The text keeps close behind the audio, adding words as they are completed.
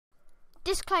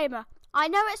Disclaimer. I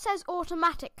know it says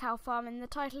automatic cow farm in the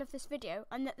title of this video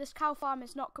and that this cow farm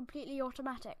is not completely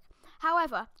automatic.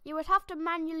 However, you would have to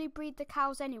manually breed the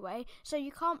cows anyway, so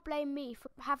you can't blame me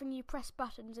for having you press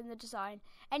buttons in the design.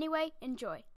 Anyway,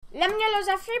 enjoy. Lemon Yellows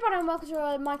everybody and welcome to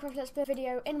a Minecraft Let's Play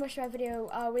video. In which video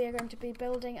we are going to be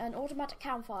building an automatic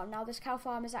cow farm. Now this cow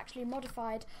farm is actually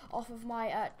modified off of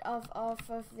my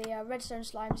the Redstone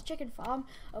Slime's chicken farm,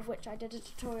 of which I did a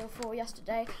tutorial for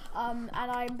yesterday. And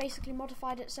I basically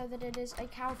modified it so that it is a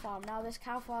cow farm. Now this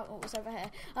cow farm,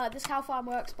 this cow farm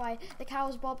works by the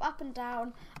cows bob up and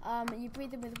down. You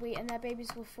breed them with wheat and their babies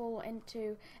will fall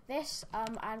into this.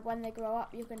 And when they grow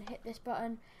up, you can hit this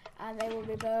button and they will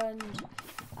be burned.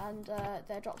 And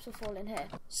their drops will fall in here.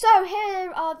 So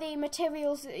here are the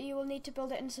materials that you will need to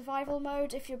build it in survival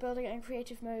mode. If you're building it in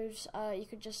creative mode, you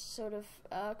could just sort of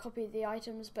copy the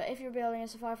items, but if you're building in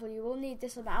survival, you will need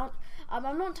this amount.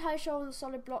 I'm not entirely sure on the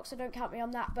solid blocks, so don't count me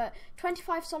on that, but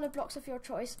 25 solid blocks of your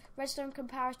choice, redstone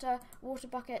comparator, water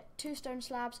bucket, 2 stone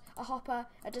slabs, a hopper,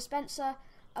 a dispenser,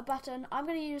 a button. I'm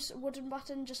going to use a wooden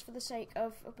button just for the sake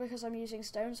of, because I'm using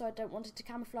stone, so I don't want it to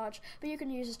camouflage, but you can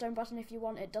use a stone button if you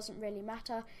want, it doesn't really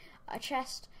matter. A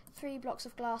chest, 3 blocks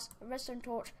of glass, a redstone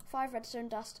torch, 5 redstone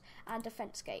dust, and a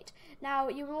fence gate. Now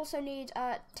you will also need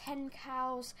 10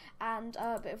 cows and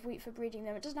a bit of wheat for breeding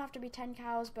them. It doesn't have to be 10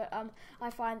 cows, but I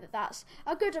find that that's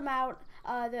a good amount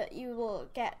that you will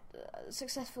get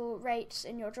successful rates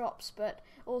in your drops, but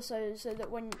also so that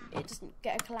when it doesn't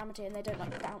get a calamity and they don't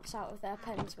like bounce out of their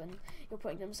pens when you're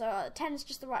putting them. So 10 is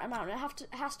just the right amount, and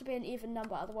it has to be an even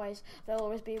number, otherwise there'll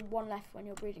always be 1 left when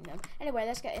you're breeding them. Anyway,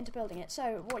 let's get into building it.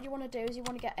 So what you want to do is you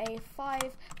want to get a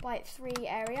 5x3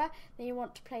 area, then you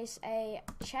want to place a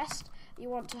chest, you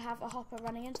want to have a hopper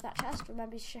running into that chest,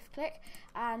 remember to shift click,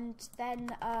 and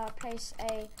then place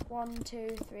a 1,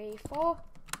 2, 3, 4,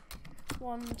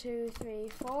 1, 2, 3,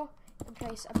 4. You can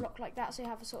place a block like that so you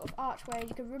have a sort of archway.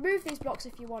 You can remove these blocks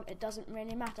if you want, it doesn't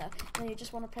really matter. And then you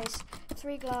just want to place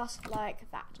 3 glass like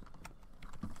that.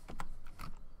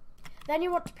 Then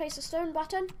you want to place a stone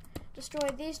button, destroy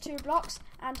these 2 blocks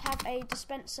and have a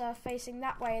dispenser facing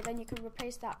that way, then you can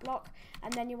replace that block,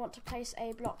 and then you want to place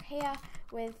a block here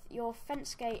with your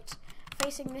fence gate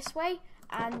facing this way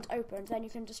and open, then you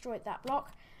can destroy that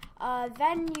block.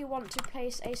 Then you want to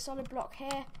place a solid block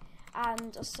here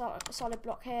and a solid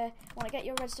block here. You want to get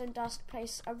your redstone dust,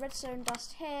 place a redstone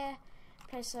dust here,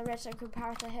 place a redstone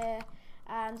comparator here,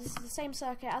 and this is the same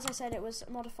circuit. As I said, it was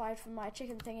modified from my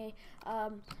chicken thingy,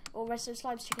 or Redstone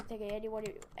Slime's chicken thingy.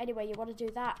 Anyway, you want to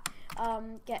do that.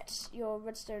 Get your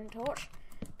redstone torch,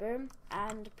 boom,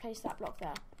 and place that block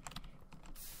there.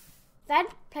 Then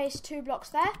place 2 blocks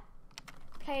there.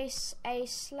 Place a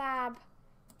slab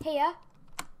here,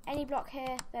 any block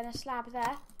here, then a slab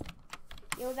there.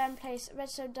 You'll then place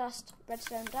redstone dust,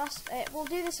 redstone dust. It will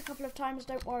do this a couple of times,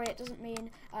 don't worry, it doesn't mean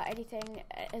anything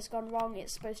has gone wrong,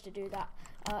 it's supposed to do that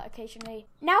occasionally.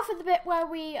 Now for the bit where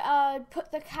we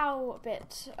put the cow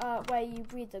bit, where you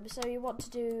breed them. So you want to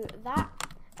do that.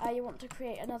 You want to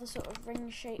create another sort of ring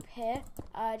shape here,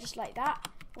 just like that.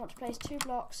 You want to place 2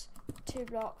 blocks, 2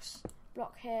 blocks,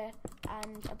 block here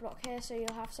and a block here, so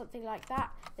you'll have something like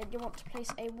that. Then you want to place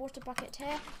a water bucket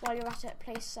here. While you're at it,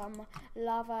 place some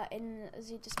lava in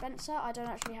the dispenser. I don't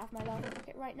actually have my lava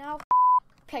bucket right now.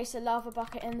 Place a lava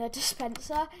bucket in the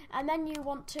dispenser, and then you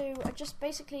want to just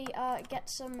basically get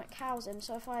some cows in.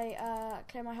 So if I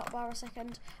clear my hotbar a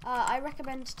second, I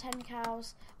recommend 10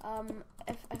 cows.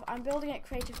 If I'm building it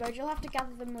creative mode, you'll have to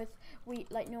gather them with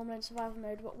wheat like normal in survival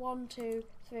mode, but 1, 2,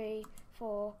 3,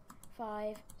 4,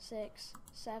 5, 6,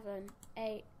 7,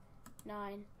 8,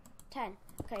 9, 10.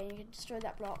 Okay, you can destroy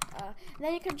that block. And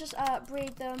then you can just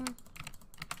breed them.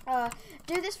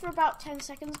 Do this for about 10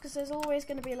 seconds because there's always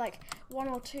going to be like 1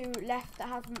 or 2 left that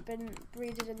haven't been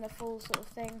breeded in the full sort of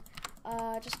thing.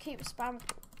 Just keep spam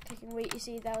clicking wheat. You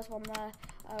see there was one there.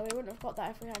 We wouldn't have got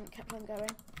that if we hadn't kept on going.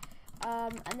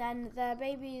 And then their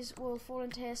babies will fall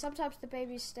into here. Sometimes the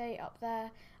babies stay up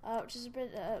there, which is a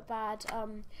bit bad.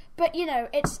 But you know,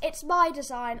 it's my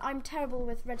design. I'm terrible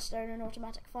with redstone and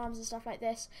automatic farms and stuff like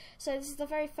this. So this is the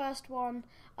very first one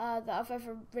that I've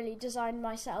ever really designed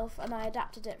myself, and I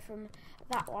adapted it from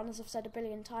that one, as I've said a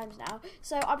billion times now.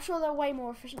 So I'm sure there are way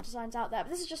more efficient designs out there, but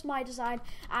this is just my design,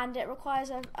 and it requires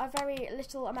a very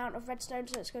little amount of redstone,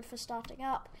 so it's good for starting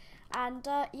up. And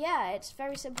yeah, it's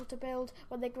very simple to build.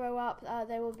 When they grow up,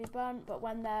 they will be burnt, but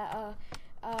when they're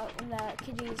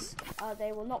kiddies,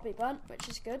 they will not be burnt, which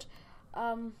is good.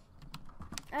 And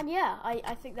yeah,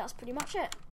 I think that's pretty much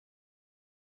it.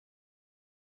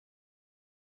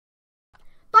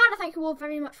 But thank you all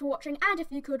very much for watching, and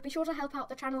if you could, be sure to help out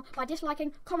the channel by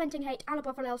disliking, commenting hate, and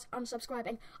above all else,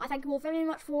 unsubscribing. I thank you all very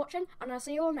much for watching, and I'll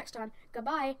see you all next time.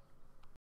 Goodbye.